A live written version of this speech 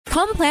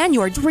Come plan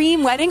your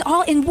dream wedding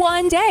all in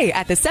one day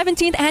at the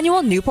 17th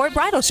Annual Newport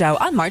Bridal Show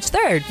on March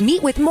 3rd.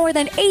 Meet with more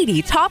than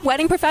 80 top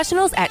wedding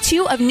professionals at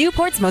two of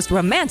Newport's most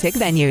romantic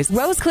venues,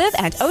 Rose Cliff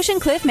and Ocean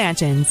Cliff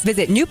Mansions.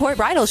 Visit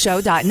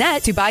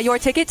newportbridalshow.net to buy your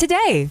ticket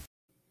today.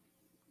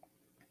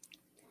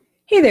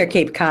 Hey there,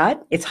 Cape Cod.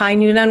 It's high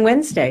noon on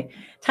Wednesday.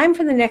 Time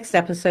for the next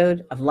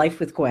episode of Life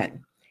with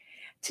Gwen.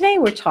 Today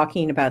we're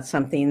talking about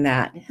something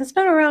that has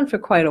been around for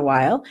quite a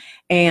while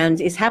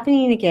and is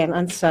happening again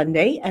on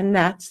Sunday, and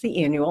that's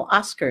the annual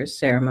Oscars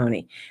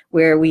ceremony,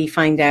 where we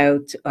find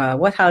out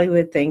what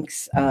Hollywood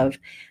thinks of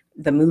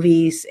the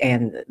movies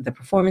and the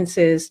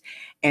performances,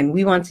 and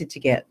we wanted to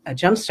get a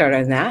jump start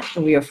on that,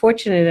 and we are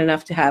fortunate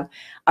enough to have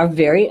our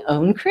very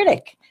own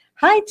critic.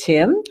 Hi,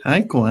 Tim.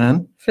 Hi,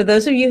 Gwen. For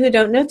those of you who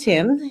don't know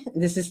Tim,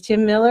 this is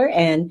Tim Miller,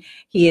 and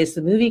he is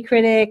the movie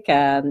critic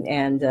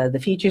and the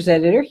features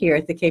editor here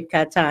at the Cape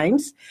Cod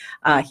Times.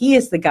 He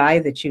is the guy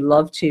that you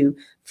love to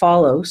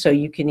follow, so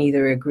you can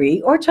either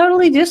agree or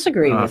totally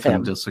disagree with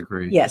him.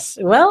 Disagree. Yes.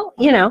 Well,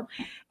 you know,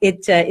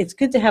 it's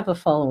good to have a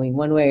following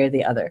one way or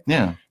the other.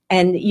 Yeah.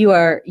 And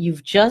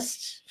you've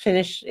just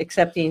finished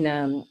accepting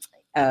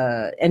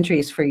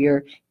entries for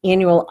your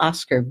annual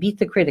Oscar Beat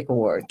the Critic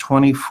Award.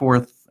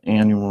 24th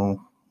annual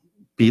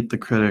Beat the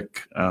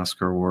Critic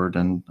Oscar Award,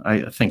 and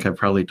I think I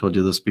probably told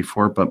you this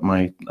before, but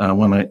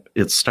when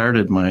it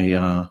started,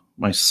 my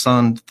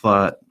son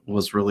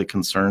was really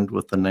concerned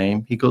with the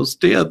name. He goes,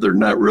 "Dad, they're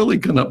not really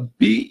gonna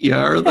beat you,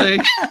 are they?"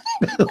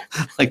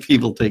 Like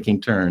people taking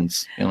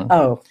turns, you know.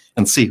 Oh,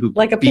 and see who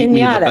like a beat piñata.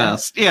 me the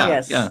best. Yeah,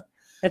 yes. Yeah.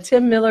 A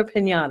Tim Miller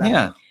piñata.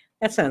 Yeah.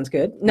 That sounds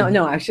good. No,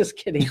 I was just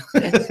kidding.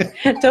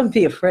 Don't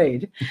be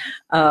afraid.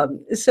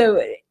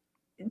 So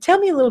tell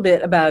me a little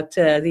bit about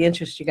the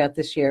interest you got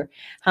this year.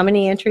 How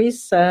many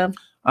entries?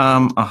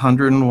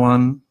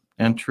 101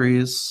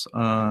 entries,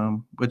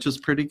 which is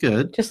pretty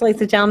good. Just like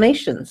the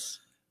Dalmatians.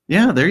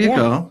 Yeah, there you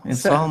go.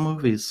 It's all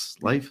movies.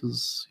 Life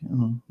is,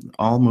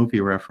 all movie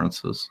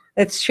references.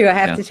 That's true. I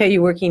have to tell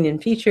you, working in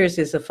features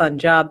is a fun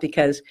job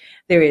because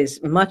there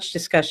is much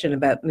discussion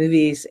about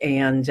movies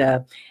and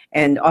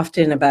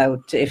often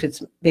about if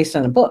it's based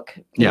on a book.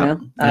 You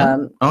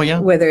know?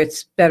 Whether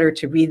it's better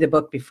to read the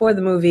book before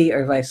the movie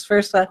or vice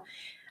versa.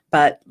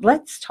 But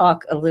let's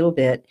talk a little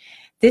bit.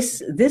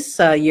 This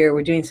year,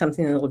 we're doing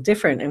something a little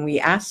different, and we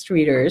asked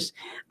readers,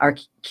 our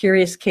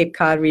curious Cape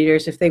Cod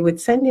readers, if they would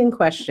send in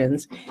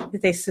questions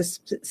that they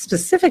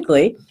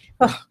specifically,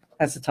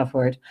 that's a tough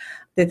word,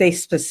 that they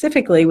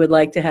specifically would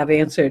like to have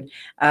answered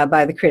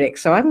by the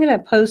critics. So I'm going to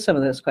pose some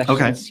of those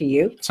questions to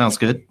you. Sounds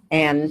good.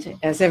 And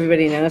as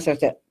everybody knows, I have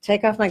to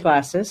take off my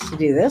glasses to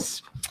do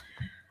this.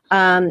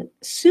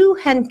 Sue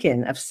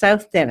Henkin of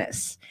South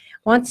Dennis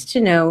wants to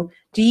know,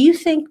 do you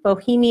think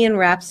Bohemian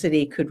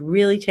Rhapsody could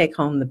really take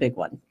home the big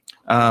one?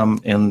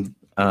 And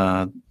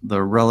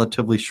the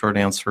relatively short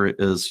answer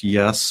is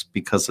yes,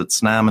 because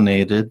it's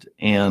nominated,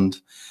 and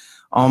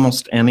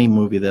almost any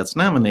movie that's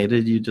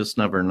nominated, you just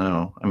never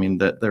know. I mean,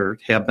 that there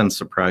have been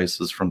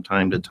surprises from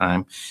time to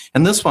time,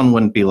 and this one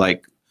wouldn't be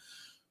like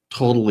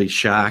totally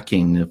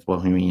shocking if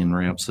Bohemian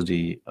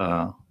Rhapsody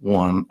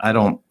won. I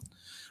don't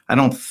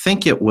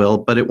think it will,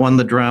 but it won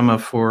the drama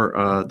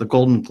for the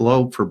Golden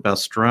Globe for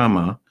Best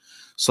Drama.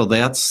 So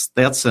that's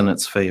in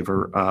its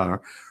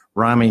favor.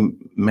 Rami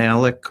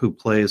Malek, who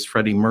plays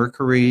Freddie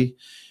Mercury,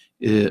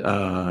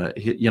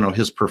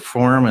 his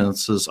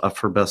performance is up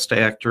for Best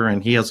Actor,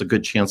 and he has a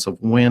good chance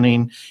of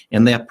winning.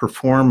 And that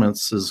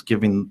performance is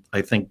giving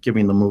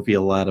the movie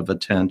a lot of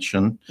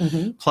attention.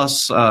 Mm-hmm.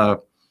 Plus,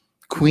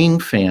 Queen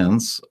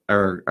fans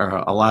are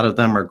a lot of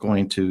them are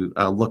going to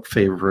look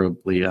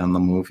favorably on the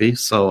movie.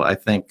 So I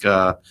think.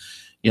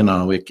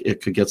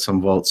 It could get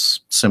some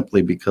votes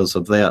simply because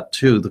of that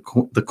too,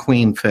 the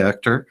Queen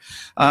factor.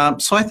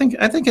 So I think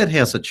it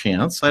has a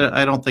chance.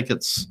 I don't think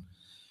it's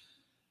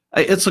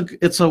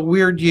a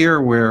weird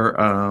year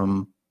where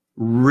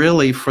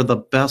really for the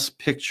Best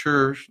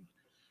Picture,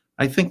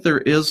 I think there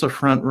is a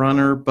front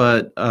runner,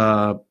 but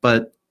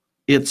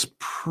it's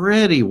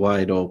pretty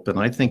wide open.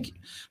 I think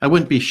I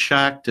wouldn't be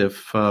shocked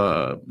if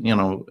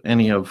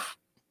any of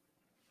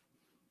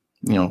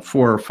 4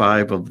 or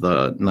 5 of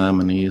the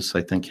nominees,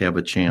 I think, have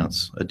a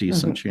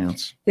decent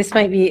chance. This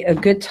might be a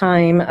good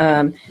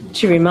time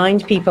to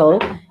remind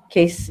people, in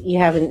case you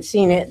haven't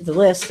seen it, the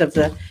list of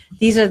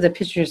these are the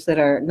pictures that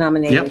are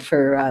nominated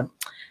for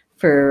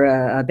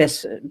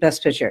Best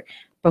Picture.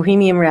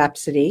 Bohemian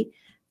Rhapsody,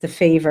 The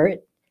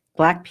Favorite,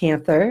 Black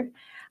Panther,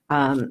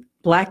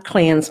 Black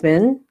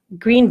Klansman,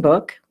 Green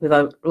Book with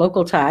a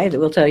local tie that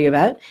we'll tell you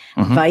about,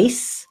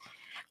 Vice,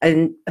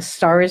 and A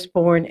Star is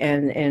Born,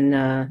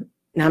 and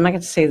now, I'm not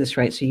going to say this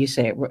right, so you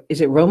say it.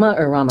 Is it Roma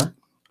or Rama?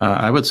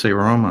 I would say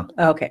Roma.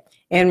 Okay.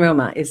 And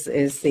Roma is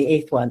the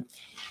 8th one.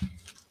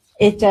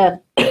 It,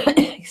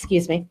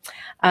 excuse me.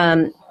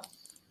 Tell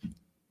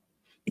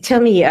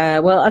me,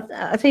 I'll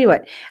tell you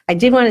what. I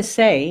did want to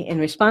say in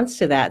response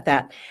to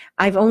that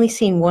I've only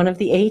seen one of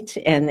the 8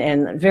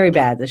 and very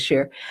bad this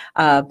year.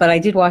 But I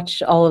did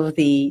watch all of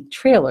the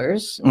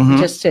trailers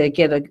just to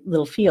get a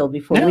little feel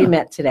before we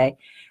met today.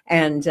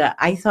 And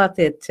I thought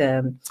that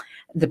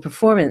the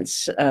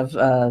performance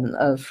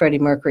of Freddie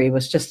Mercury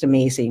was just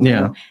amazing.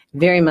 Yeah.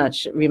 Very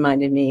much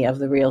reminded me of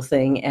the real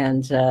thing.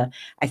 And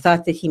I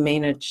thought that he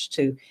managed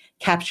to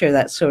capture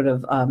that sort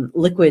of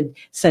liquid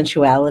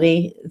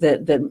sensuality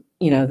that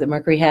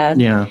Mercury had.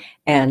 Yeah.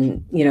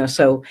 And,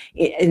 so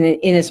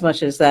in as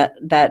much as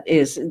that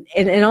is,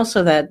 and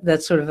also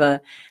that sort of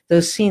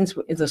those scenes,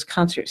 those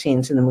concert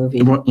scenes in the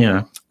movie,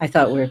 yeah, I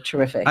thought were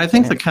terrific. I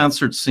think the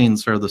concert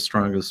scenes are the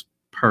strongest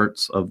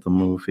parts of the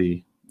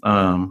movie.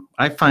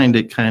 I find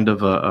it kind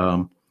of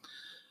a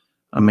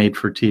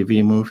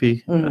made-for-TV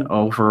movie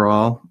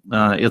overall.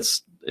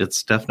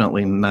 It's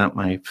definitely not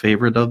my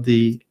favorite of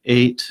the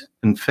 8.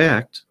 In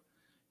fact,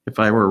 if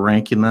I were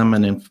ranking them,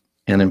 and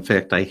in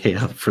fact I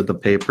have for the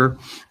paper,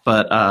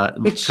 but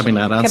coming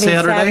out on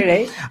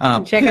Saturday.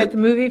 Check out the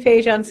movie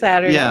page on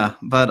Saturday. Yeah,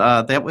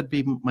 but that would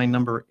be my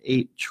number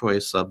 8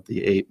 choice of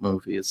the 8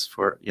 movies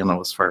for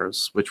as far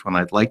as which one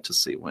I'd like to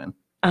see win.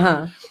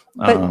 But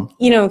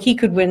he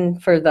could win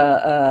for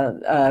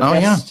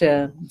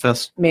the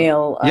best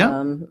male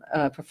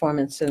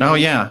performance.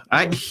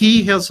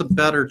 He has a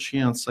better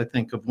chance, I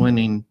think, of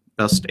winning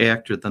Best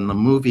Actor than the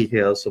movie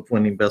has of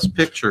winning Best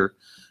Picture.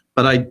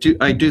 But I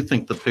do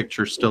think the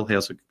picture still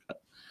has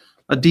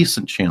a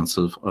decent chance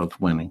of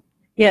winning.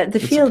 Yeah, the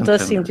field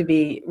does seem to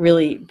be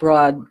really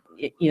broad,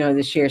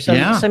 this year.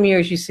 Some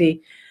years you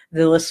see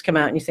the lists come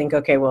out and you think,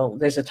 okay, well,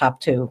 there's a top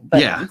 2.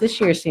 But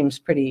this year seems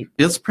pretty...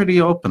 It's pretty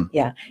open.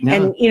 Yeah.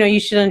 And, you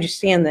should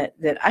understand that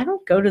I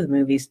don't go to the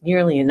movies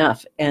nearly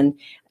enough. And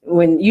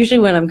usually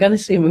when I'm going to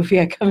see a movie,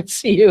 I come and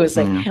see you. It's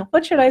like,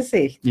 what should I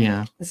see?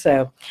 Yeah.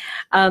 So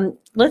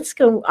let's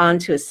go on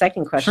to a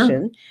second question.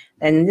 Sure.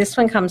 And this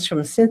one comes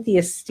from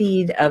Cynthia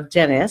Steed of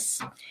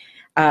Dennis.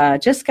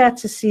 Just got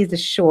to see the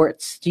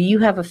shorts. Do you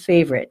have a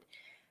favorite?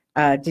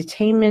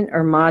 Detainment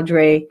or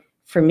Madre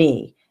for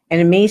me? And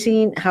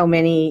amazing how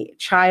many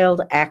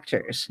child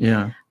actors.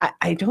 Yeah.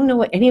 I don't know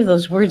what any of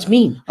those words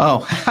mean.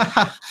 Oh,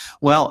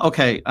 well,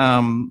 okay.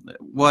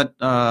 What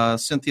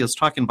Cynthia's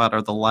talking about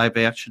are the live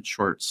action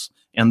shorts.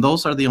 And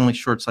those are the only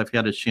shorts I've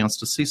had a chance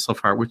to see so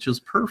far, which is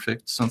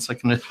perfect since I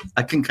can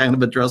kind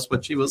of address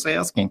what she was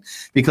asking.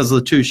 Because the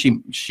two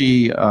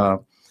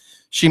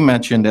she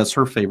mentioned as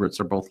her favorites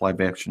are both live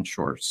action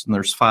shorts. And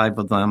there's 5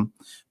 of them.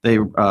 They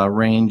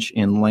range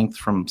in length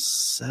from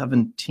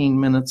 17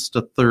 minutes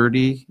to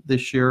 30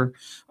 this year.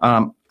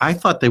 I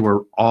thought they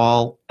were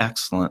all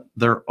excellent.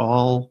 They're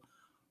all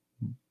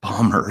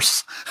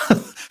bummers.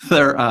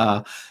 They're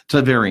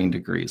to varying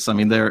degrees. I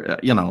mean,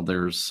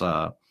 there's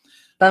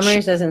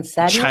bummers as in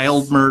sadness?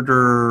 Child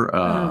murder,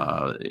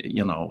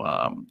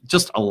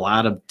 just a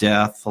lot of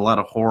death, a lot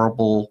of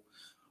horrible,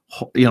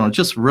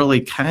 just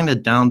really kind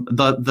of down.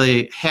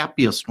 The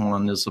happiest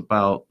one is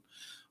about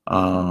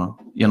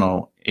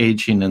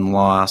aging and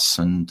loss,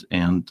 and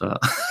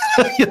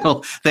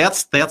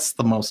that's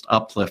the most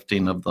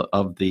uplifting of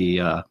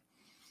the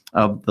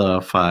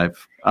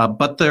 5.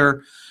 But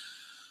they're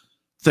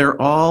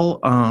all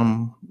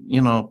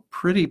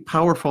pretty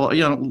powerful.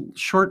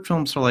 Short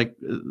films are like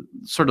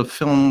sort of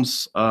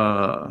films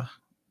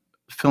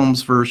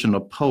version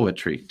of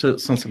poetry.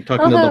 Since I'm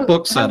talking to the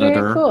books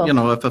editor,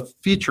 cool. If a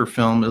feature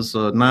film is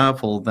a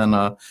novel, then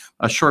a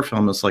short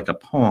film is like a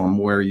poem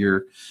where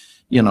you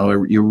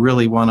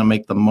really want to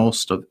make the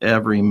most of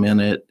every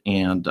minute,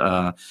 and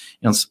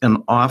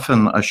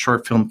often a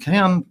short film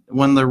can,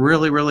 when they're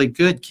really, really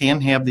good,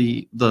 can have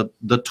the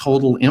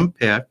total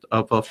impact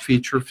of a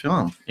feature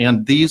film.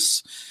 And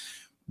these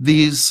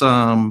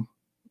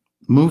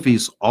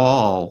movies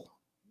all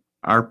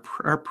are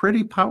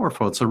pretty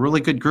powerful. It's a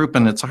really good group,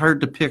 and it's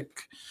hard to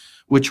pick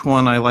which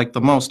one I like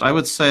the most. I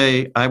would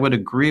say I would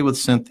agree with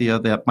Cynthia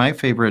that my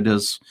favorite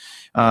is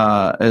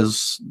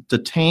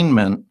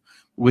Detainment,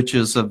 which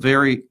is a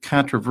very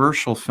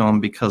controversial film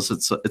because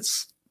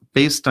it's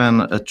based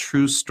on a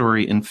true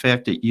story. In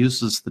fact, it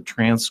uses the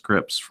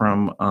transcripts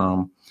from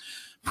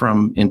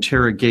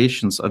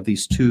interrogations of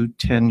these 2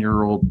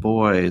 10-year-old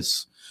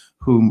boys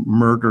who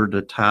murdered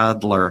a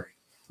toddler.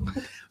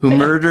 In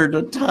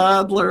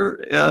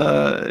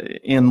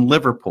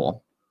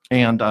Liverpool,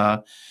 and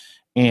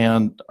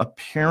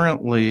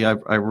apparently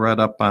I read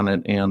up on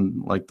it,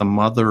 and like the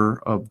mother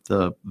of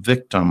the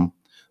victim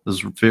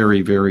was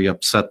very, very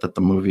upset that the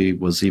movie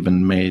was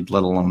even made,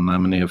 let alone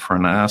nominated for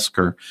an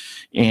Oscar.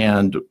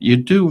 And you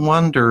do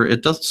wonder,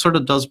 it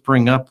does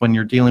bring up, when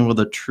you're dealing with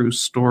a true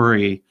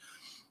story,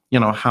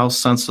 how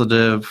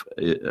sensitive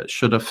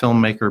should a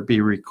filmmaker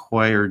be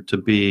required to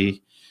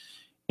be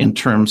in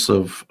terms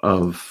of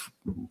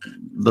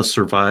the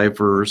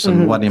survivors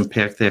and what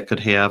impact that could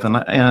have,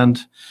 and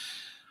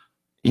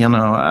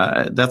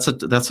that's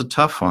a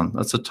tough one.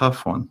 That's a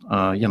tough one,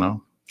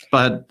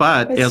 But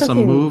as a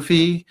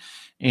movie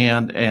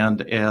and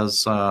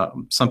as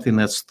something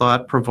that's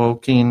thought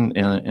provoking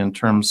in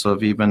terms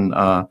of even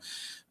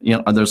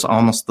there's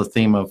almost the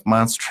theme of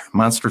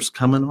monsters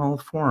come in all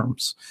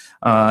forms,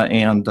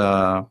 and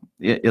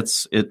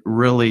it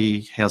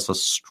really has a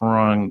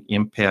strong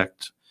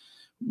impact.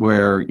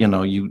 Where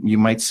you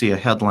might see a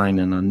headline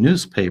in a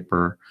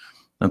newspaper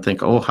and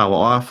think, oh, how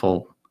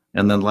awful,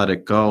 and then let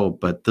it go.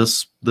 But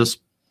this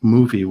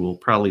movie will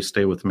probably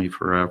stay with me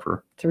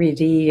forever.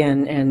 3D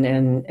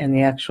and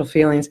the actual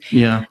feelings.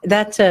 Yeah.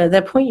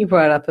 That point you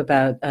brought up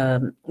about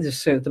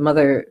the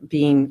mother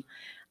being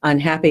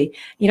unhappy.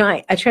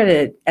 I try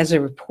to, as a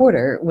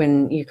reporter,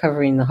 when you're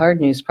covering the hard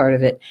news part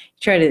of it,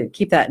 try to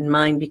keep that in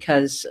mind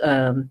because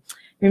I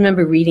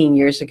remember reading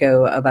years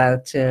ago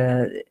about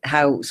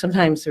how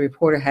sometimes the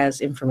reporter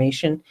has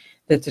information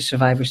that the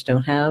survivors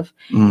don't have,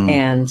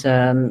 and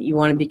you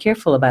want to be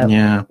careful about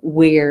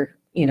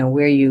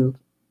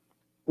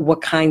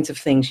what kinds of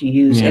things you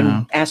use,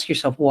 and ask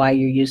yourself why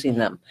you're using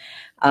them.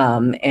 I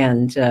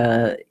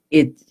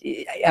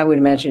would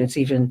imagine it's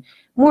even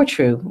more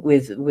true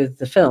with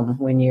the film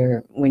when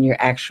you're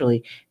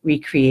actually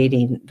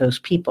recreating those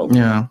people.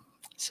 Yeah.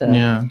 So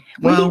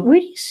where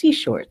do you see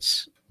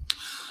shorts?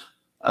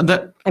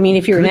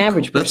 If you're an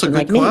average person, that's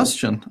a good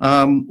question.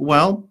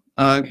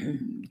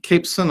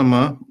 Cape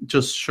Cinema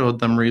just showed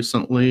them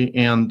recently,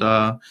 and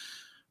I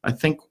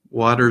think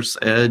Water's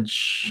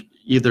Edge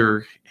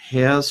either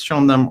has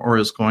shown them or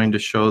is going to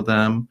show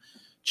them.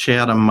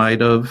 Chatham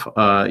might have.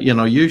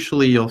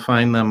 Usually you'll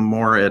find them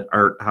more at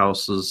art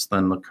houses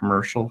than the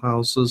commercial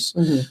houses.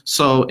 Mm-hmm.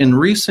 So in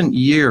recent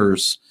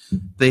years,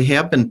 they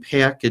have been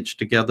packaged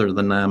together,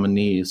 the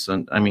nominees,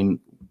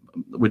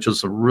 which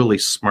is a really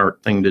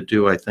smart thing to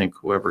do. I think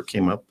whoever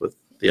came up with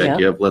the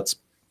idea of let's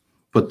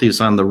put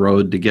these on the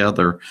road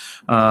together.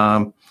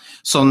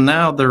 So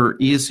now they're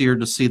easier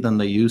to see than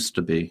they used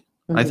to be.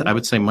 Mm-hmm. I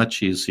would say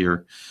much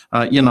easier.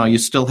 You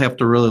still have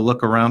to really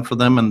look around for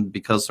them, and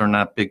because they're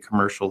not big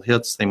commercial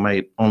hits, they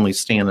might only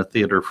stay in a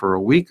theater for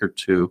a week or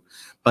two.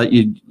 But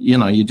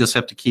you just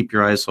have to keep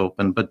your eyes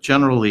open. But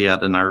generally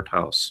at an art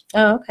house.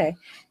 Oh, okay.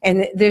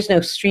 And there's no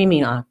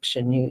streaming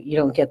option. You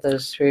don't get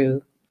those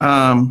through.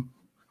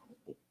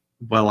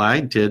 Well,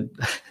 I did.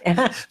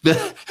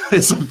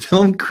 As a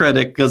film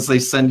critic, because they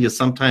send you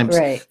sometimes.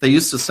 Right. They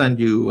used to send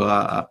you.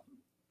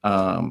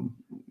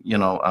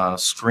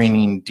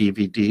 Screening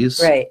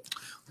DVDs. Right.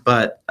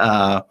 But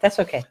that's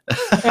okay.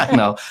 I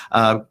know.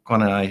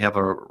 Gwen and I have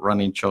a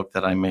running joke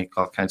that I make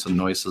all kinds of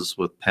noises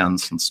with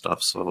pens and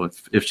stuff. So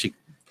if she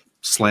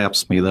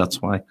slaps me, that's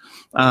why.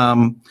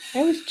 I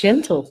was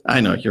gentle.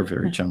 I know, you're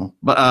very gentle.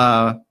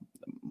 But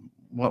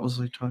what was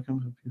I talking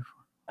about before?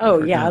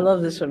 Oh, yeah, I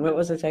love this one. What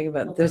was I talking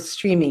about? The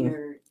streaming.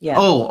 Yeah.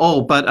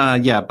 But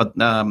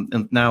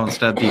now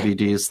instead of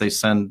DVDs, they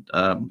send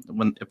a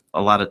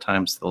lot of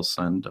times they'll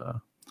send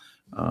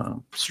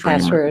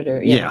password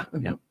or yeah.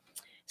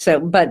 So,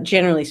 but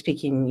generally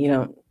speaking, you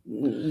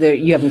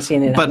haven't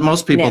seen it. But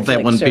most people Netflix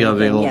that wouldn't be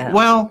available. Yeah.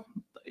 Well,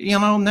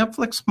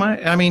 Netflix might.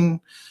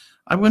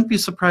 I wouldn't be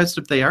surprised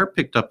if they are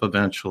picked up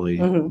eventually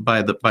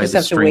by the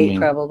streaming. To wait,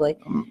 probably.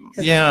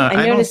 Yeah,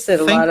 I noticed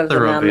that a lot of the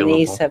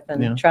nominees have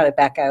been trying to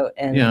back out,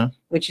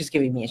 which is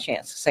giving me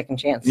a second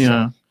chance. Yeah.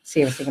 To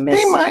see everything I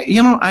missed. They might,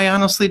 I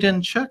honestly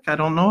didn't check. I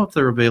don't know if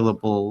they're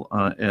available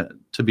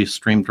to be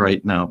streamed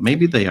right now.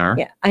 Maybe they are.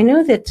 Yeah, I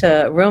know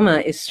that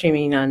Roma is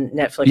streaming on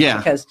Netflix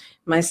because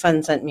my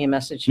son sent me a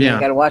message. I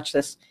got to watch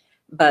this.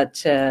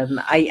 But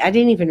I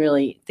didn't even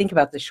really think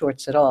about the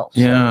shorts at all.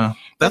 So yeah,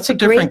 that's a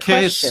different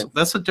case. Question.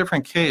 That's a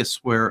different case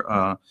where,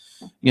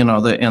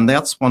 and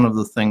that's one of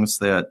the things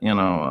that,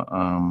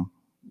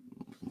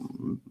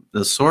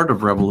 is sort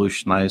of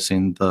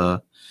revolutionizing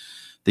the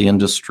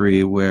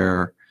industry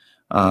where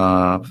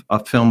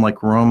a film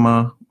like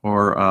Roma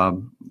or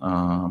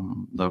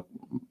the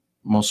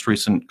most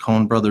recent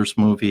Coen Brothers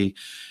movie,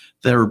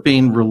 they're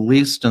being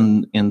released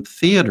in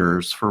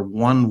theaters for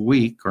 1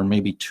 week or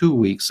maybe 2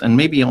 weeks, and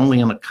maybe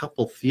only in a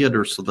couple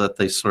theaters so that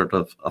they sort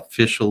of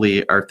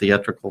officially are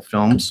theatrical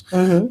films.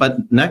 Mm-hmm.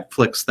 But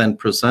Netflix then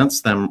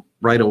presents them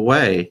right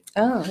away.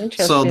 Oh,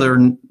 interesting. So they're,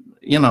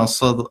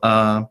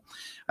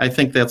 I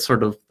think that's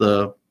sort of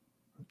the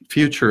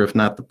future, if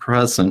not the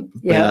present,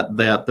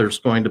 that there's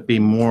going to be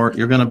more,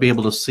 you're going to be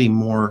able to see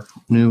more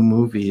new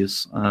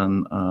movies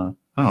on,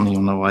 I don't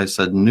even know why I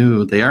said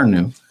new, they are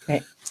new.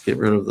 Right. Get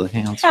rid of the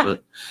hands,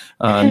 but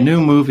new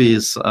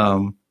movies,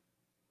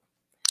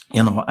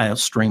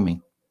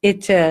 streaming.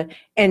 It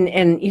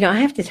and I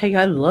have to tell you,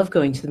 I love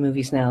going to the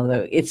movies now.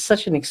 Though it's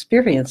such an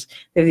experience.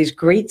 They have these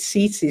great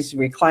seats, these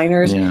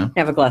recliners.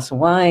 Have a glass of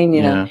wine.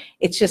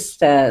 It's just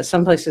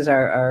some places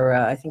are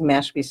I think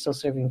Mashpee's still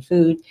serving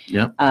food.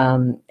 Yeah.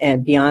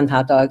 And beyond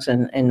hot dogs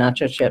and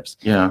nacho chips.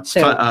 Yeah.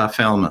 So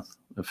Falmouth.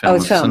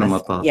 It's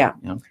Falmouth. Yeah.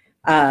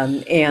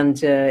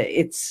 And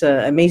it's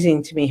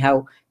amazing to me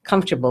how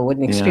comfortable with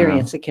an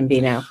experience it can be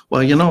now.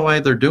 Well, you know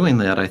why they're doing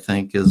that, I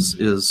think,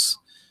 is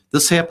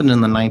this happened in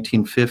the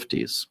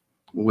 1950s,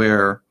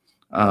 where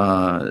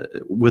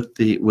with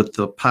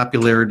the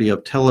popularity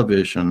of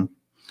television,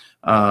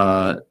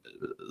 the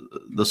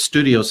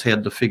studios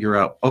had to figure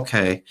out,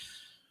 okay,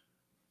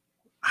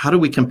 how do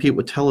we compete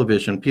with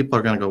television? People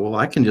are going to go, well,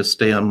 I can just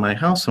stay in my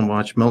house and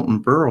watch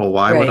Milton Berle.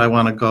 Why would I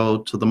want to go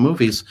to the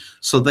movies?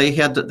 So they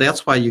had to,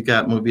 that's why you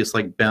got movies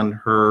like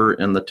Ben-Hur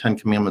and the Ten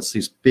Commandments,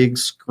 these big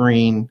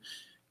screen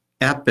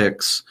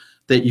epics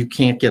that you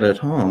can't get at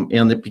home.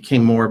 And it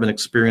became more of an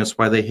experience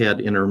why they had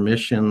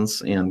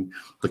intermissions and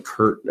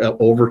the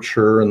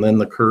overture and then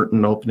the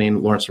curtain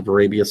opening, Lawrence of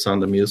Arabia,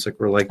 Sound of Music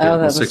were like that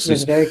in the 60s.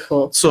 Was very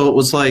cool. So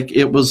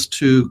it was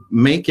to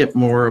make it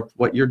more of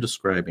what you're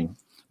describing,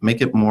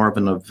 make it more of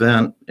an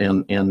event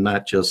and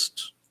not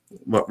just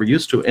what we're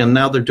used to. And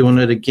now they're doing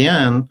it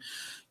again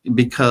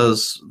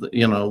because,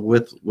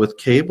 with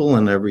cable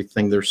and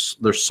everything, there's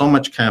so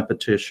much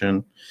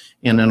competition.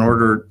 And in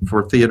order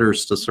for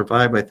theaters to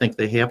survive, I think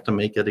they have to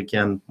make it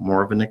again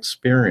more of an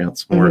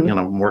experience, more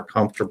more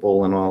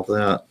comfortable and all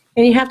that.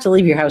 And you have to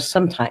leave your house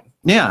sometime.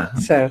 Yeah.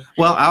 So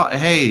well,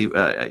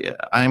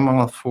 I'm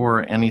all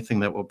for anything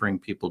that will bring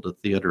people to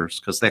theaters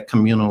because that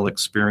communal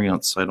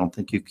experience, I don't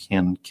think you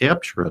can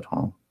capture at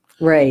home.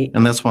 Right.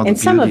 And that's one. And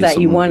some of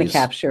that you want to movies.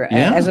 capture,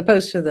 as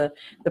opposed to the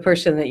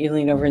person that you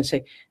lean over and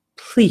say,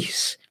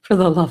 "Please, for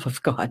the love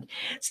of God,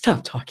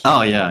 stop talking."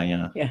 Oh yeah.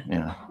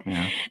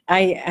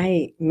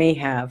 I may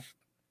have,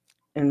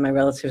 and my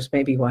relatives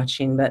may be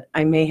watching, but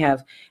I may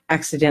have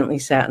accidentally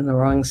sat in the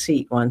wrong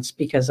seat once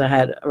because I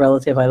had a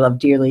relative I love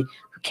dearly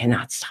who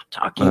cannot stop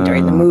talking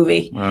during the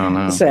movie. Oh,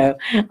 no. So,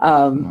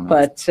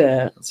 but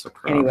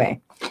anyway,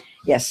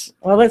 yes.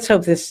 Well, let's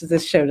hope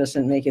this show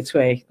doesn't make its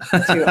way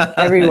to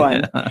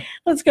everyone.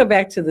 Let's go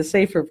back to the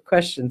safer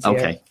questions here.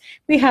 Okay.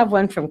 We have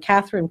one from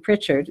Catherine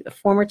Pritchard, a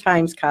former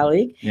Times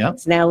colleague. Yeah.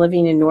 Is now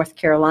living in North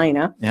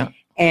Carolina. Yeah.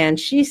 And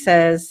she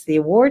says the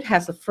award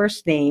has a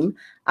first name,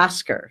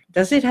 Oscar.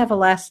 Does it have a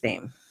last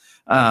name?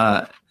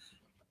 As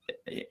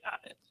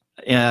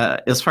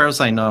far as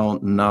I know,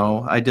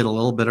 no. I did a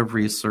little bit of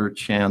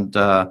research, and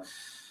I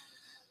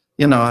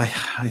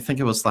think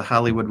it was the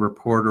Hollywood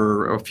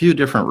Reporter, a few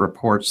different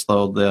reports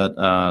though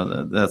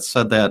that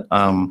said that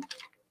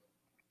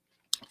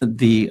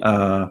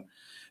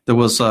there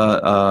was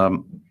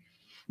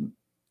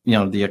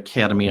the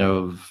Academy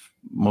of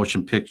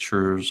Motion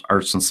Pictures,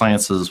 Arts and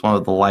Sciences, one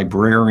of the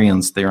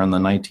librarians there in the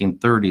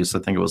 1930s, I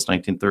think it was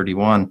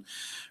 1931.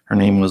 Her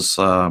name was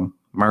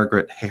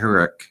Margaret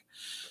Herrick.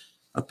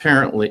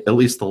 Apparently, at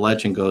least the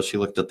legend goes, she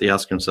looked at the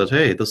Oscar and said,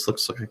 "Hey, this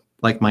looks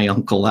like my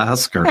Uncle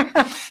Oscar."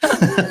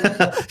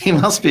 He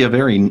must have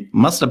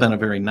been a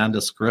very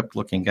nondescript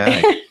looking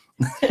guy.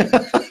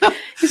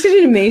 Isn't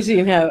it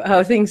amazing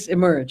how things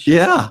emerge?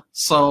 Yeah.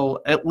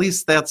 So at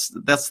least that's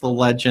the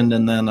legend,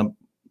 and then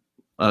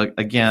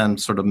again,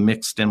 sort of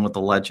mixed in with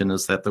the legend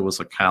is that there was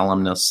a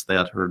columnist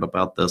that heard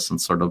about this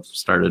and sort of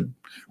started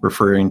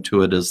referring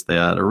to it as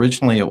that.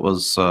 Originally, it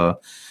was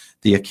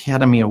the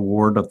Academy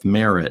Award of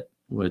Merit,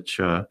 which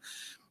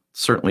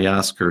certainly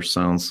Oscar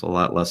sounds a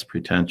lot less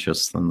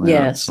pretentious than that.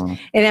 Yes. So.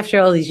 And after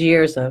all these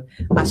years of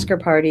Oscar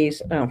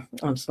parties, I'm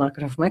just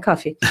knocking off my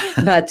coffee,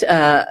 but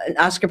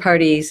Oscar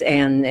parties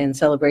and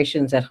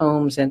celebrations at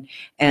homes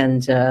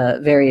and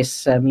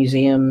various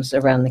museums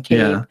around the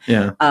Cape,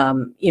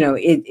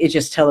 it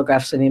just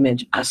telegraphs an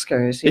image,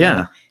 Oscars, you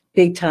know,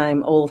 big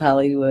time old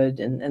Hollywood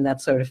and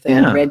that sort of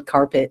thing, red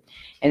carpet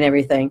and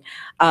everything.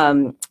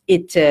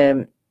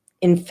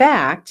 In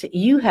fact,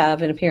 you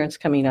have an appearance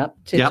coming up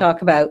to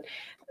talk about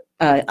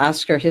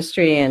Oscar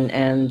history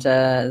and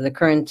the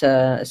current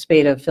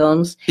spate of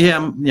films.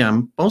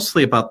 Yeah,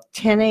 mostly about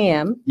 10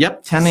 a.m.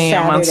 Yep, 10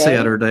 a.m. on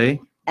Saturday.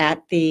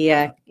 At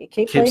the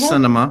Cape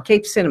Cinema.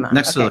 Cape Cinema.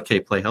 Next to the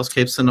Cape Playhouse,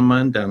 Cape Cinema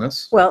in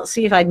Dennis. Well,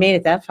 see, if I'd made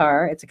it that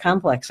far, it's a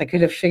complex. I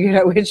could have figured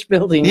out which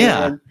building.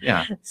 Yeah.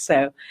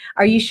 So,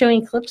 are you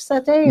showing clips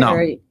that day? No.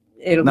 Or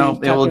it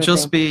will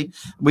just be.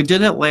 We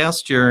did it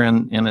last year,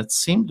 and it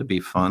seemed to be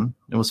fun.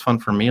 It was fun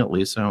for me, at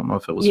least. I don't know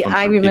if it was. Yeah, fun for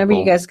I remember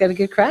people. You guys got a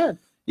good crowd.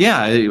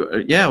 Yeah,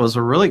 it was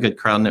a really good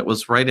crowd, and it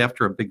was right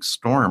after a big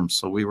storm,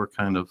 so we were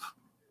kind of.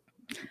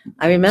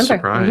 I remember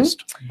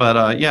surprised,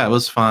 but it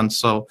was fun.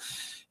 So,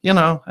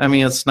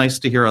 it's nice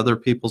to hear other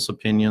people's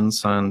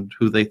opinions on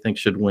who they think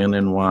should win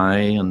and why,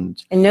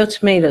 and no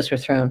tomatoes were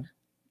thrown.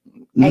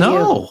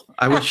 No,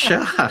 I was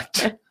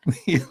shocked.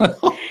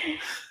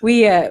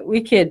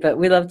 We kid, but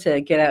we love to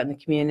get out in the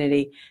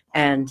community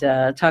and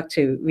talk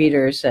to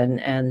readers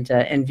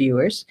and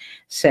viewers.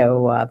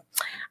 So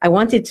I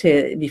wanted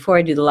to, before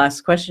I do the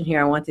last question here,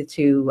 I wanted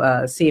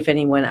to see if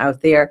anyone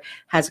out there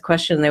has a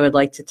question they would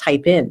like to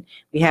type in.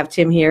 We have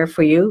Tim here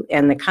for you,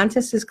 and the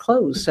contest is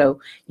closed, so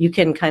you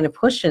can kind of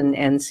push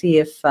and see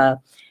if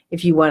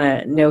you want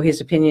to know his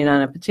opinion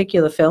on a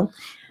particular film.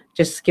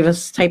 Just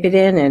type it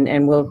in,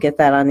 and we'll get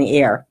that on the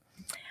air.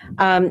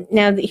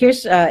 Now,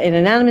 here's an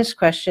anonymous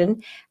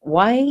question.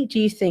 Why do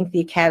you think the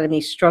Academy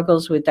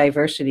struggles with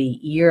diversity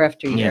year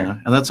after year? Yeah,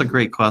 and that's a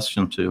great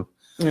question, too.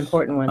 An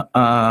important one.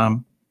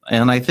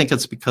 And I think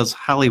it's because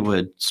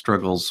Hollywood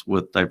struggles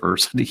with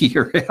diversity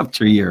year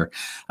after year.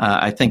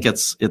 I think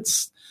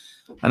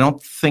I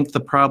don't think the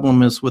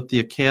problem is with the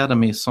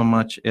Academy so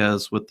much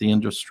as with the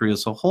industry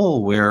as a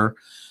whole, where,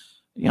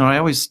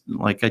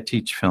 I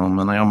teach film,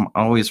 and I'm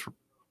always,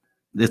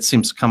 it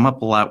seems to come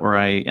up a lot where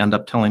I end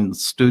up telling the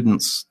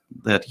students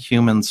that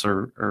humans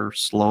are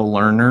slow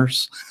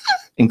learners,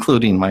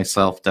 including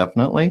myself,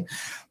 definitely.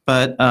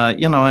 But, a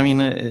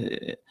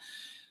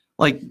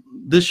like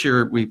this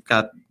year we've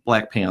got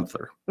Black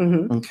Panther.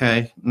 Mm-hmm.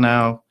 Okay.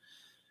 Now,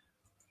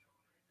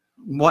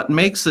 what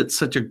makes it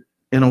such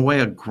in a way,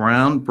 a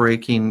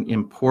groundbreaking,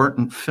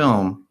 important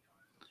film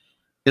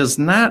is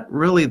not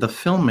really the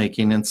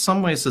filmmaking. In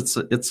some ways, it's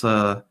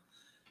a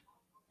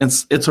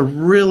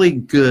really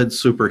good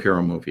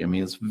superhero movie. I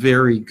mean, it's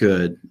very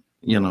good.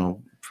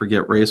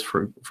 Forget race,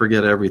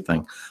 forget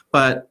everything.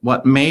 But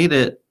what made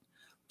it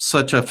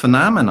such a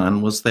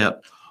phenomenon was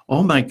that,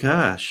 oh my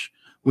gosh,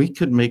 we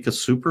could make a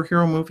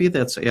superhero movie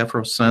that's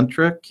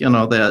Afrocentric.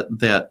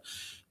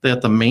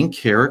 That the main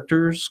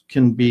characters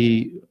can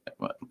be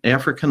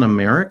African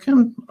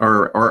American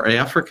or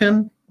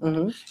African,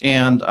 mm-hmm.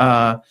 and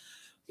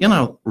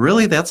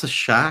really that's a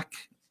shock.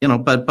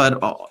 But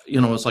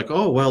it's like,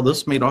 oh well,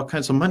 this made all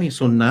kinds of money,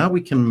 so now we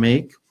can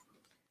make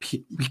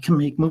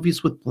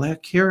movies with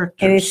Black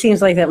characters. And it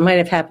seems like that might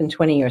have happened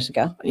 20 years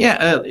ago.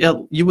 Yeah,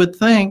 you would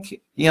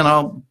think,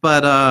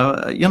 but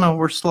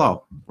we're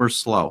slow.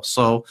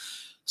 So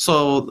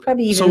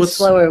probably even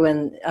slower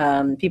when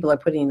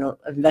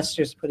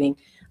investors putting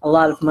a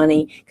lot of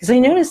money, because I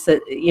noticed that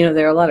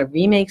there are a lot of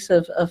remakes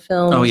of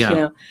films. Oh,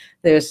 yeah.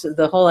 There's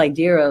the whole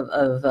idea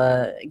of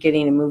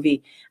getting a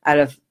movie out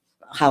of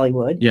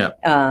Hollywood. Yeah.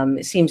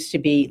 It seems to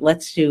be,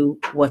 let's do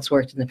what's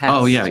worked in the past.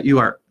 Oh yeah, you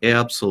are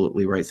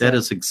absolutely right. That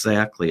is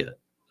exactly it.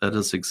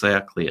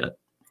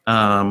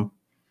 So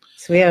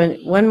we have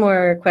one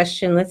more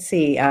question. Let's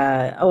see.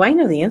 I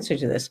know the answer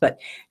to this, but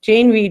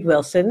Jane Reed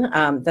Wilson,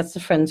 that's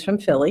the Friends from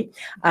Philly.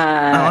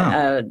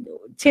 Wow.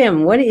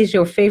 Tim, what is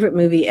your favorite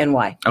movie and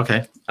why?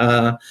 Okay.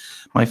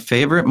 My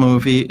favorite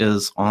movie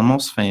is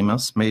Almost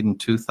Famous, made in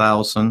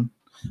 2000.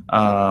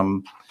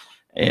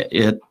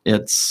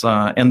 It's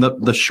and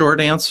the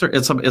short answer,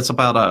 it's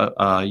about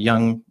a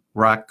young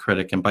rock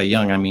critic, and by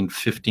young I mean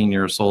 15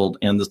 years old,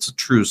 and it's a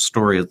true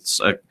story. It's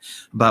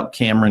about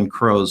Cameron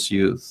Crowe's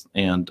youth,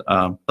 and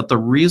but the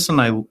reason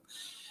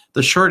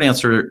the short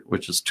answer,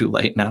 which is too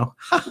late now,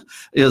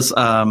 is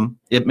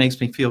it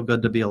makes me feel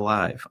good to be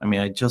alive. I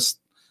mean, I just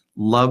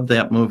love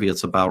that movie.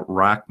 It's about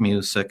rock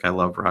music. I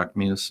love rock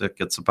music.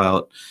 It's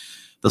about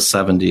the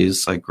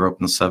 70s. I grew up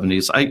in the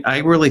 70s. I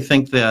really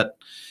think that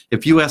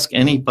if you ask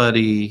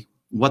anybody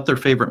what their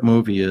favorite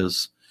movie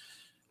is,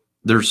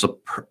 there's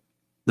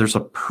a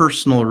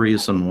personal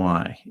reason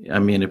why. I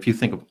mean, if you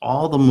think of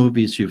all the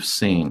movies you've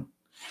seen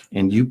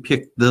and you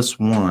pick this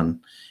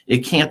one, it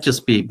can't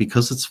just be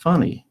because it's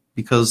funny,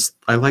 because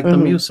I like the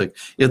music.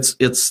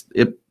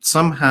 It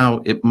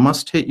somehow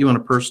must hit you in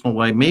a personal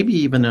way, maybe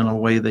even in a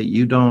way that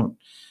you don't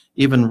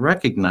even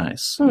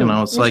recognize.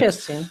 It's like,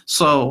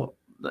 so,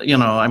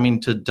 I mean,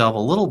 to delve a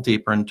little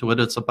deeper into it,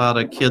 it's about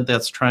a kid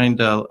that's trying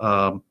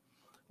to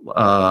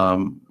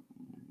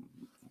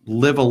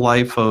live a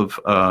life of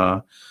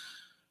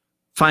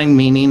find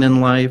meaning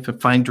in life,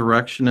 find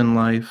direction in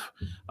life,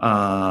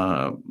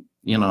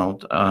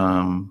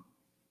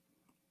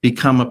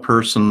 become a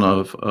person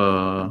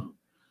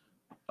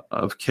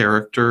of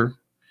character,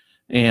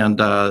 and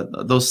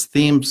those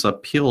themes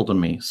appeal to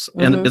me.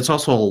 And it's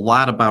also a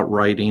lot about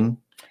writing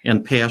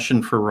and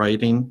passion for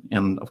writing,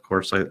 and of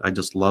course I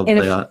just love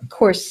that. Of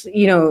course,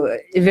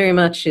 very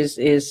much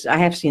is I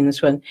have seen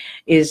this one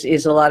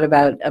is a lot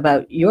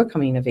about your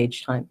coming of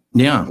age time.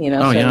 Yeah.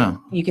 Yeah.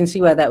 You can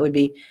see why that would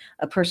be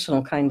a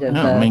personal kind of.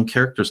 Yeah, main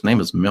character's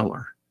name is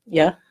Miller.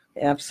 Yeah,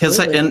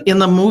 absolutely. And in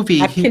the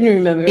movie, I can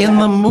remember. In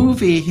the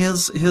movie,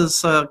 his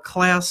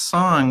class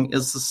song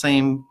is the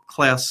same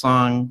class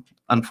song.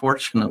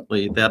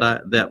 Unfortunately,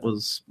 that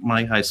was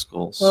my high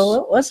school's. Well,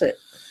 what was it?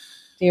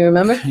 Do you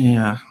remember?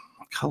 Yeah.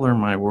 Color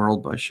My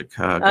World by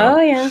Chicago.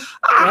 Oh, yeah.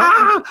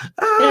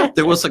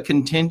 There was a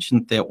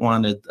contingent that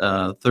wanted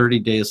 30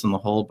 Days in the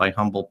Hole by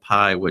Humble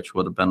Pie, which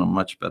would have been a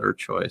much better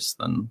choice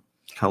than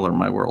Color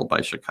My World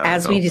by Chicago.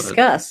 As we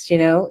discussed,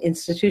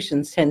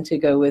 institutions tend to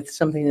go with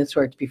something that's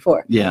worked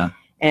before. Yeah.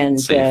 And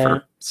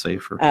safer.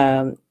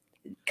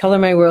 Color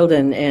My World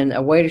and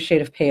A Whiter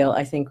Shade of Pale,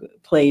 I think,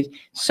 played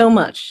so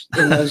much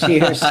in those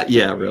years.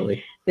 Yeah,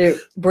 really. They're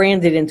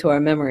branded into our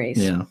memories.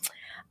 Yeah.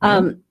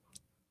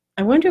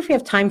 I wonder if we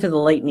have time for the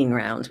lightning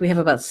round. We have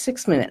about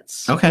 6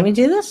 minutes. Okay. Can we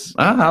do this?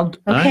 I'm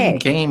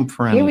game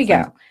for anything. Here we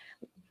go.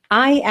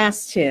 I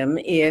asked him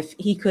if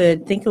he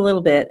could think a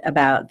little bit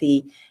about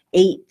the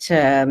 8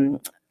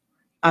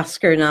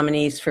 Oscar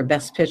nominees for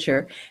Best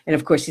Picture. And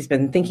of course, he's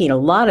been thinking a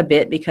lot of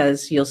it,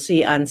 because you'll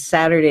see on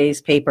Saturday's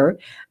paper,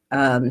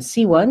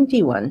 C1,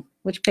 D1,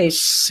 which page?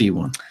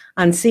 C1.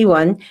 On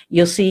C1,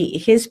 you'll see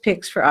his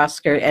picks for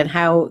Oscar and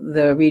how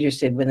the readers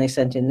did when they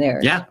sent in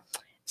theirs. Yeah.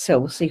 So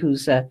we'll see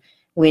who's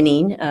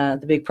winning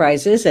the big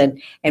prizes,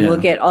 and we'll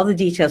get all the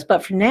details.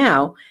 But for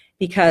now,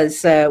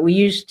 because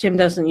Tim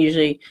doesn't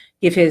usually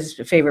give his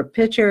favorite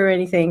picture or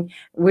anything,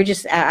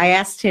 I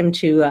asked him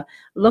to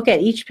look at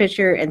each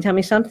picture and tell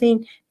me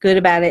something good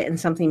about it and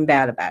something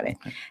bad about it.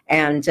 Okay.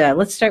 And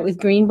let's start with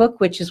Green Book,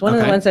 which is one of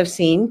the ones I've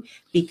seen,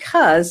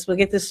 because we'll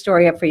get this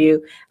story up for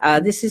you.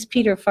 This is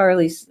Peter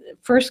Farrelly's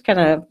first kind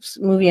of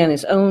movie on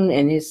his own,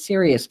 and his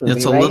serious movie.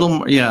 It's a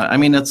little, I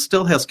mean, it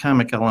still has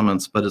comic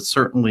elements, but it's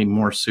certainly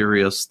more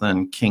serious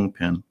than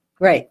Kingpin.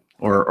 Right.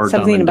 or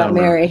Something Dumb and About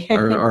Dumber, Mary.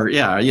 or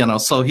yeah,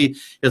 so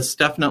it's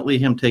definitely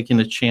him taking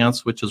a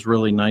chance, which is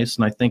really nice,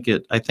 and I think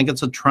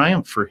it's a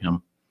triumph for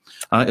him.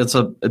 I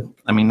know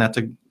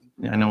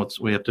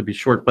we have to be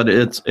short, but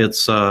it's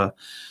kind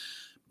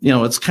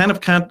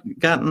of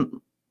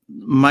gotten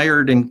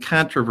mired in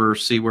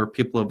controversy where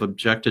people have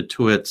objected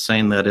to it,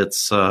 saying that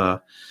it's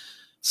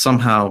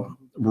somehow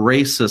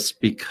racist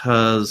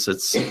because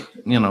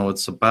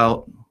it's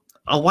about,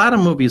 a lot of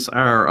movies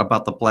are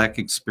about the Black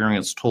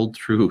experience told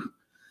through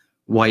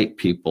white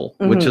people,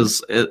 mm-hmm. which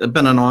has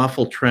been an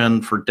awful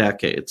trend for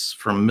decades,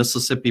 from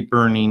Mississippi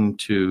Burning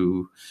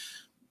to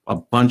a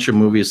bunch of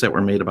movies that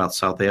were made about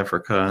South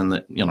Africa, and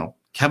that,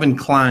 Kevin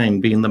Kline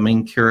being the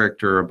main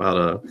character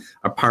about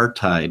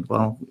apartheid.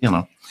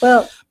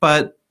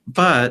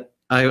 But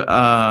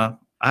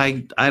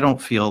I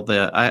don't feel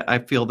that. I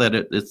feel that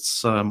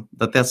it's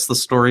that's the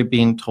story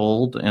being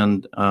told,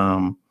 and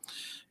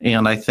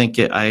I think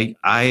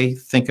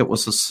it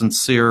was a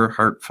sincere,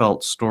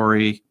 heartfelt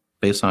story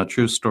based on a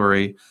true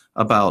story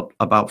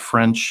about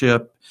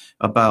friendship,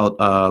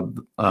 about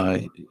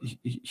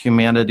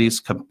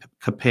humanity's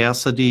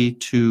capacity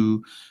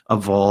to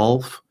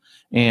evolve,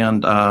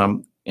 and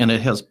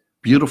it has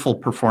beautiful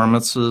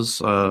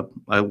performances,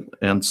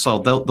 and so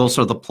those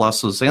are the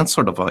pluses, and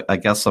sort of I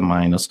guess a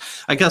minus.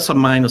 I guess a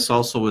minus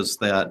also is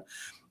that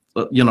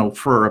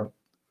for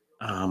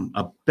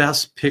a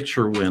Best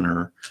Picture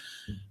winner,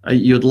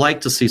 you'd like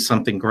to see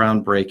something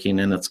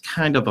groundbreaking, and it's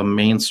kind of a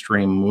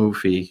mainstream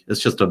movie. It's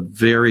just a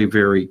very,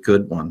 very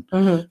good one.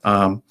 Mm-hmm.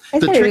 I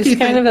thought it was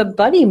kind of a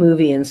buddy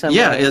movie in some ways.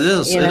 Yeah, it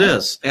is. It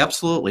is,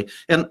 absolutely.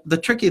 And the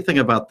tricky thing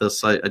about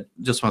this, I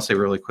just want to say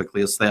really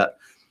quickly, is that,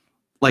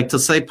 like, to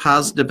say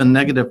positive and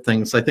negative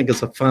things, I think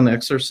is a fun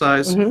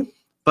exercise. Mm-hmm.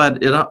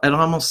 But it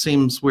almost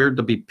seems weird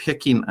to be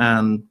picking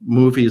on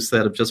movies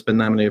that have just been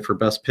nominated for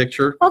Best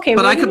Picture. Okay,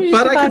 but I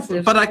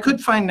could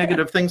find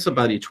negative things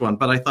about each one.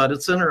 But I thought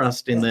it's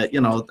interesting that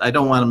I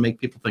don't want to make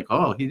people think,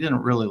 oh, he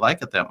didn't really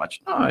like it that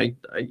much. No,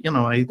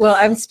 Well,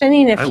 I'm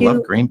spending a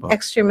few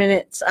extra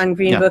minutes on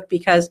Green Book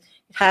because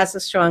it has a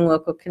strong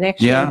local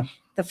connection. Yeah.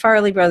 The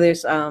Farley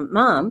brothers'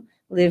 mom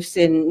lives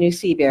in New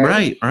Seabury.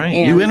 Right.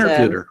 And, you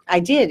interviewed her. I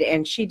did,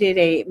 and she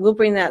did we'll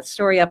bring that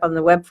story up on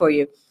the web for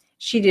you.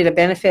 She did a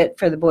benefit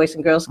for the Boys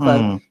and Girls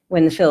Club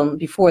when the film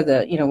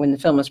when the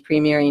film was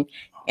premiering,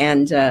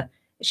 and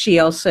she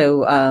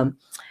also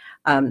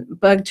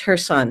bugged her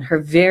son, her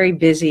very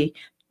busy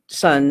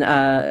son,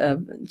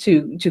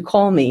 to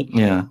call me.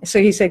 Yeah.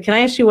 So he said, "Can I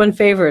ask you one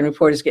favor?" And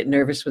reporters get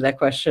nervous with that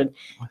question.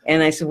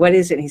 And I said, "What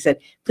is it?" And he said,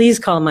 "Please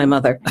call my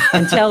mother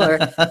and tell her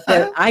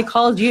that I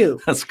called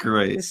you." That's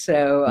great.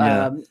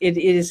 So it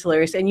is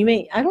hilarious. And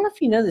I don't know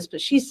if you know this,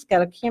 but she's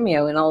got a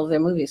cameo in all of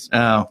their movies.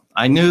 Oh,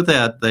 I knew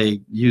that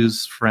they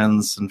use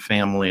friends and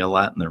family a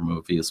lot in their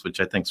movies, which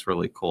I think is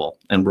really cool.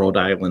 And Rhode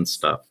Island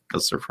stuff,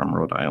 because they're from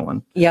Rhode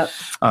Island. Yep.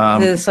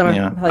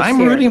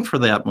 I'm rooting for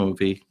that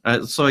movie.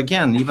 So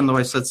again, even though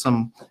I said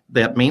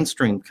that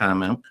mainstream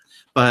comment,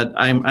 but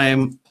I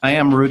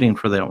am rooting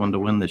for that one to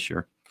win this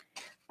year.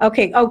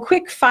 Okay. Oh,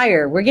 quick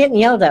fire. We're getting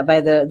yelled at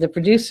by the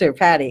producer,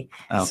 Patty.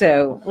 Oh.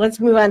 So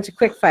let's move on to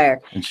quick fire.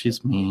 And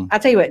she's mean. I'll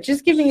tell you what.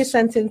 Just give me a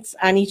sentence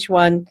on each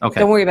one. Okay.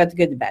 Don't worry about the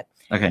good and the bad.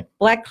 Okay.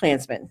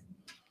 BlacKkKlansman.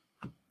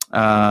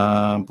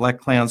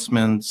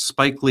 BlacKkKlansman,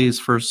 Spike Lee's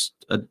first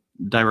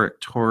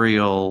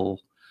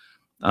directorial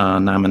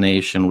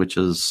nomination, which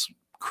is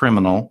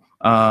criminal.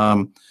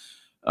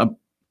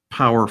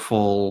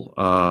 Powerful,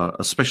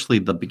 especially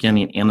the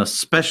beginning and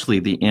especially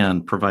the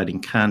end, providing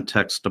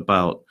context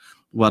about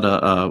what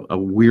a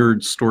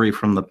weird story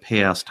from the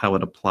past, how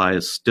it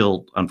applies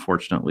still,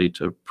 unfortunately,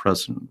 to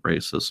present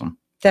racism.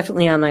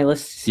 Definitely on my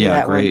list to see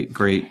that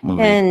great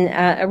movie.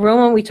 And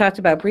Roma, we talked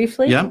about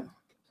briefly. Yeah.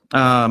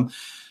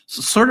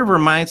 Sort of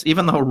reminds,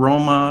 even though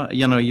Roma,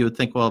 you would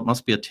think, well, it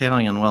must be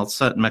Italian. Well, it's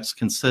set in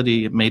Mexican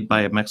City, made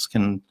by a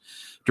Mexican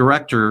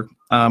director,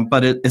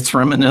 but it's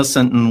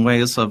reminiscent in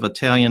ways of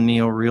Italian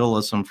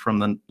neorealism from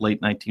the late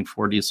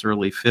 1940s,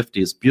 early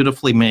 50s.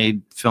 Beautifully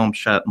made film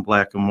shot in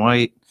black and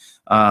white.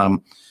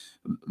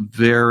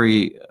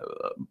 Very,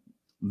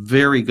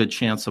 very good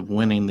chance of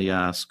winning the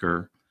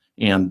Oscar.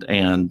 And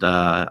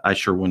I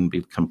sure wouldn't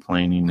be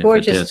complaining.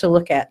 Gorgeous if it did. To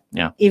look at.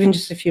 Yeah. Even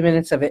just a few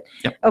minutes of it.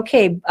 Yep.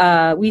 Okay.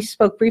 We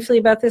spoke briefly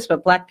about this,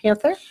 but Black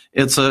Panther.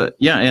 It's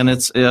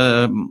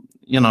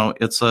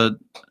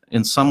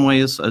in some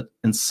ways a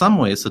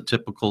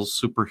typical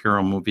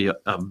superhero movie,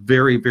 a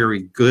very,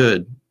 very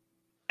good,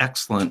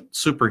 excellent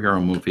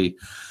superhero movie.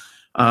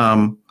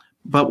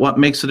 But what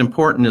makes it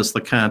important is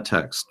the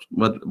context,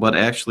 what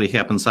actually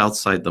happens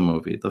outside the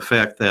movie. The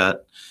fact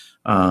that,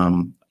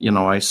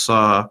 I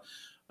saw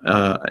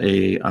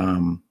a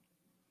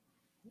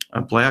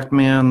black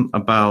man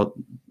about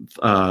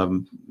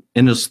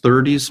in his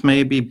 30s,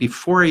 maybe,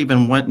 before I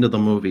even went into the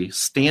movie,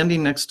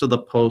 standing next to the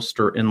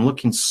poster and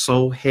looking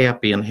so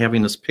happy and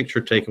having his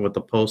picture taken with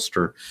the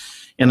poster.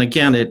 And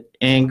again, it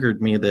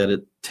angered me that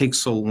it takes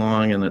so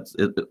long, and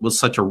it was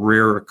such a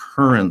rare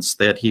occurrence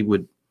that he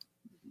would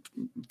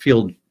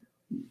feel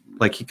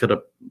like he could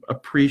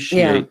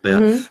appreciate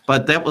that. Mm-hmm.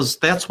 But that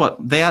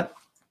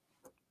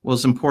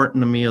was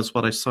important to me, is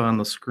what I saw on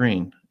the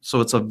screen.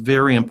 So it's a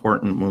very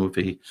important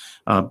movie,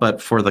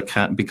 but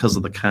because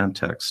of the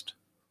context.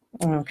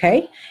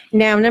 Okay.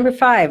 Now, number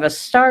 5, A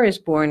Star Is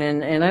Born,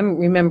 and I'm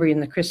remembering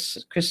the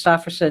Chris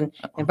Christopherson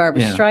and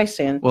Barbara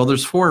Streisand. Well,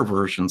 there's 4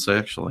 versions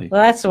actually.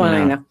 Well, that's the one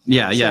I know.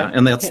 Yeah,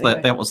 and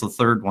that was the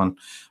third one.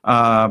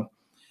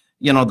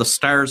 The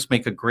stars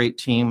make a great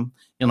team.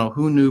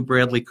 Who knew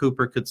Bradley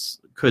Cooper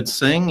could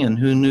sing, and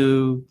who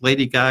knew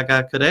Lady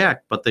Gaga could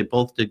act? But they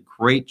both did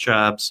great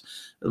jobs.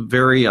 A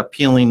very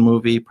appealing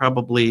movie.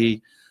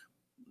 Probably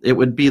it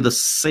would be the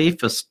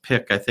safest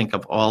pick, I think,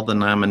 of all the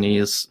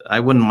nominees. I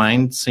wouldn't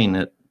mind seeing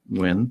it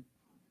win.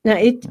 Now,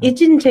 it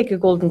didn't take a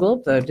Golden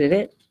Globe, though, did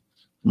it?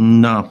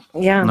 No.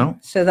 Yeah. No.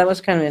 So that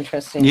was kind of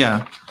interesting.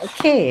 Yeah.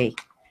 Okay.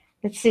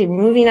 Let's see.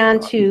 Moving on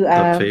to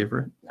The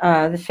Favorite.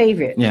 The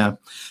Favorite. Yeah.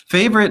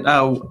 Favorite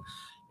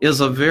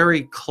is a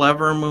very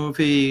clever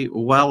movie,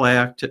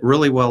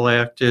 really well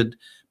acted,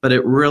 but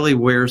it really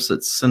wears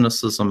its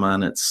cynicism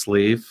on its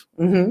sleeve.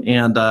 Mm-hmm.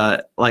 And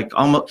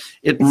almost,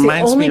 it's reminds me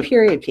of the only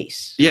period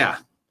piece. Yeah.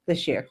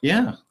 This year.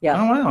 Yeah.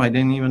 Yeah. Oh, wow. I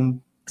didn't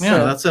even. Yeah,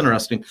 that's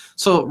interesting.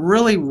 So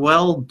really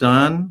well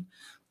done,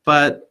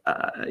 but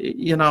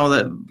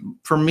that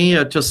for me,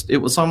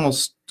 it was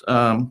almost.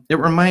 It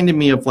reminded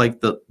me of like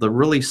the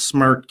really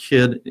smart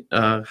kid,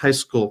 high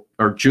school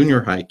or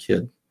junior high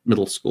kid,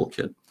 middle school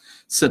kid,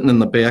 sitting in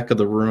the back of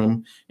the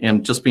room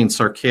and just being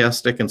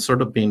sarcastic and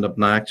sort of being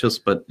obnoxious,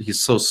 but he's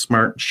so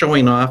smart,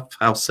 showing off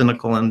how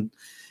cynical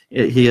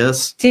he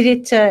is.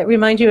 Did it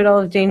remind you at all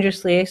of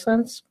Dangerous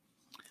Liaisons?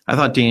 I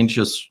thought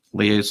Dangerous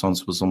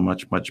Liaisons was a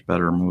much, much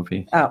better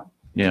movie. Oh.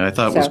 Yeah, I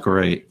thought it was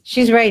great.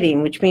 She's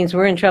writing, which means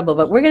we're in trouble,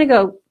 but we're going to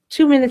go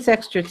 2 minutes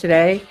extra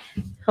today.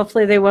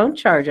 Hopefully they won't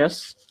charge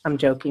us. I'm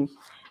joking.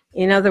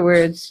 In other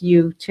words,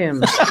 you,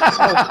 Tim. Oh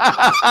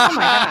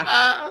my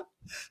gosh.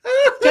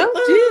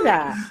 Don't do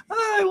that.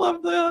 I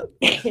love that.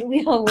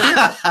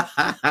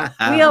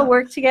 we all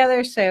work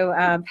together. So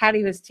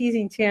Patty was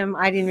teasing Tim.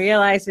 I didn't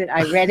realize it.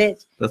 I read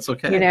it. That's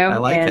okay. I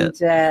like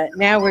it. And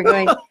now we're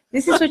going.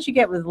 This is what you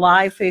get with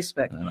live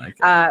Facebook. I like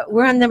it.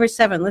 We're on number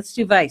 7. Let's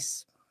do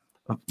Vice.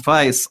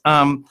 Vice.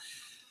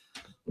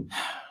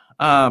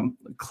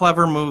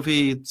 Clever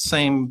movie.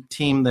 Same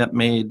team that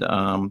made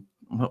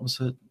what was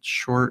it?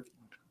 Short.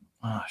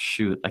 Oh,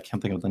 shoot, I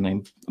can't think of the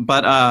name.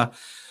 But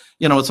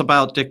it's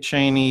about Dick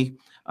Cheney.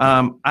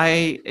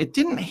 It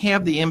didn't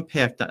have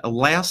a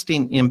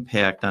lasting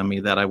impact on me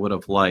that I would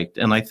have liked,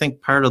 and I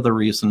think part of the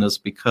reason is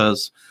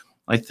because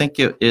I think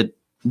it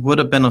would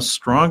have been a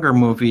stronger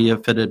movie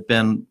if it had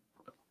been.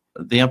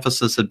 The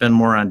emphasis had been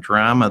more on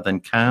drama than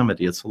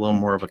comedy. It's a little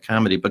more of a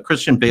comedy. But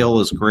Christian Bale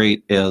is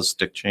great as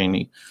Dick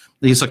Cheney.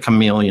 He's a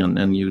chameleon,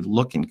 and you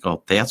look and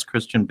go, "That's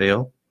Christian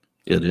Bale."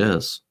 It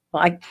is.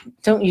 Well, I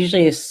don't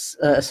usually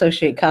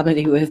associate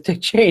comedy with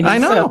Dick Cheney. I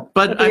know,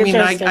 but I mean,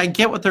 I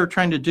get what they're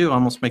trying to do,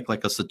 almost make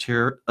like a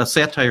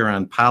satire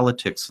on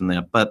politics and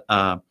that. But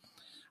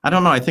I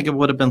don't know. I think it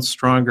would have been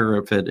stronger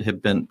if it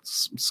had been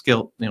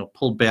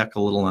pulled back a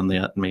little on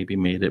that and maybe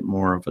made it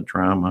more of a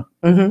drama.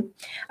 Mm-hmm.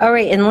 All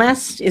right, and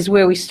last is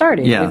where we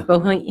started with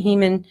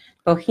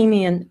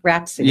Bohemian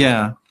Rhapsody.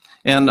 Yeah,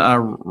 and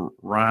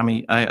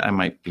Rami, I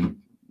might be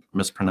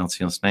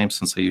mispronouncing his name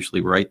since I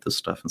usually write this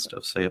stuff and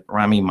stuff. Say it,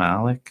 Rami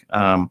Malek.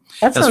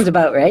 That sounds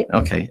about right.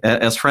 Okay,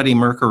 as Freddie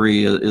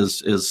Mercury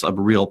is a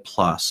real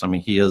plus. I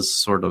mean, he is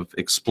sort of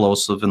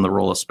explosive in the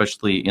role,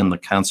 especially in the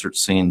concert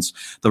scenes.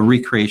 The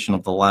recreation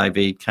of the Live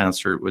Aid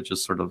concert, which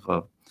is sort of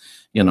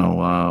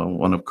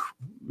one of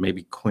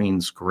maybe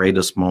Queen's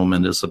greatest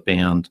moment as a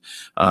band,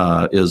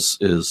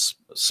 is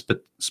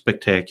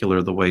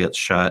spectacular. The way it's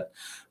shot,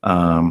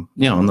 and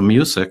the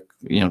music.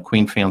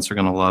 Queen fans are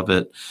going to love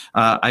it.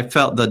 I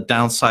felt the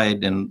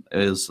downside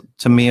is,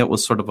 to me, it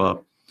was sort of a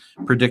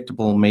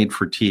predictable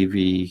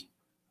made-for-TV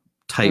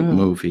type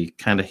movie.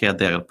 Kind of had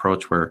that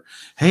approach where,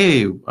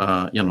 hey,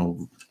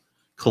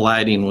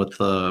 colliding with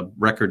the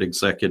record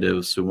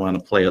executives who want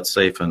to play it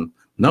safe, and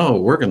no,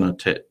 we're going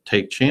to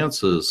take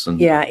chances.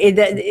 And yeah,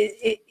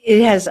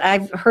 it has.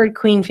 I've heard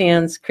Queen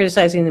fans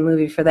criticizing the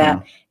movie for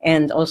that,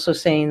 and also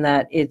saying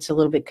that it's a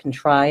little bit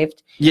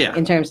contrived. Yeah.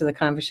 In terms of the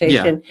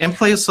conversation. Yeah, and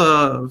plays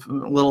a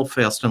little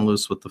fast and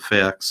loose with the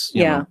facts.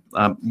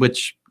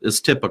 Which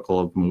is typical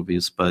of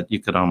movies, but you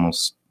could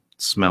almost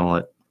smell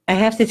it. I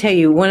have to tell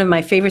you, one of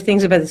my favorite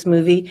things about this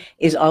movie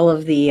is all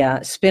of the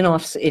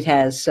spin-offs it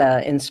has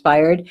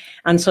inspired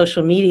on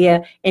social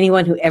media.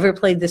 Anyone who ever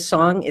played this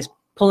song is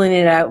pulling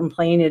it out and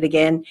playing it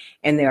again,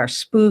 and there are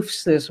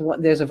spoofs.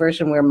 There's a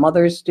version where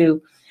mothers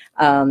do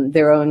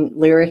their own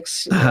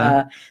lyrics.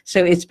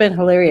 So it's been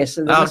hilarious.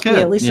 And there must be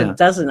at least a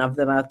dozen of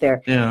them out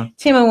there. Yeah.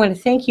 Tim, I want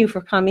to thank you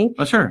for coming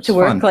to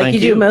work fun. like thank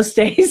you do most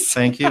days.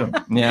 Thank you.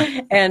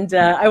 Yeah. And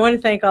I want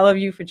to thank all of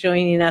you for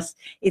joining us.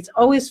 It's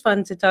always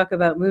fun to talk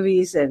about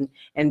movies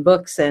and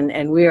books,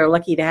 and we are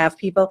lucky to have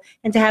people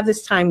and to have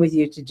this time with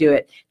you to do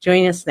it.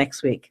 Join us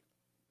next week.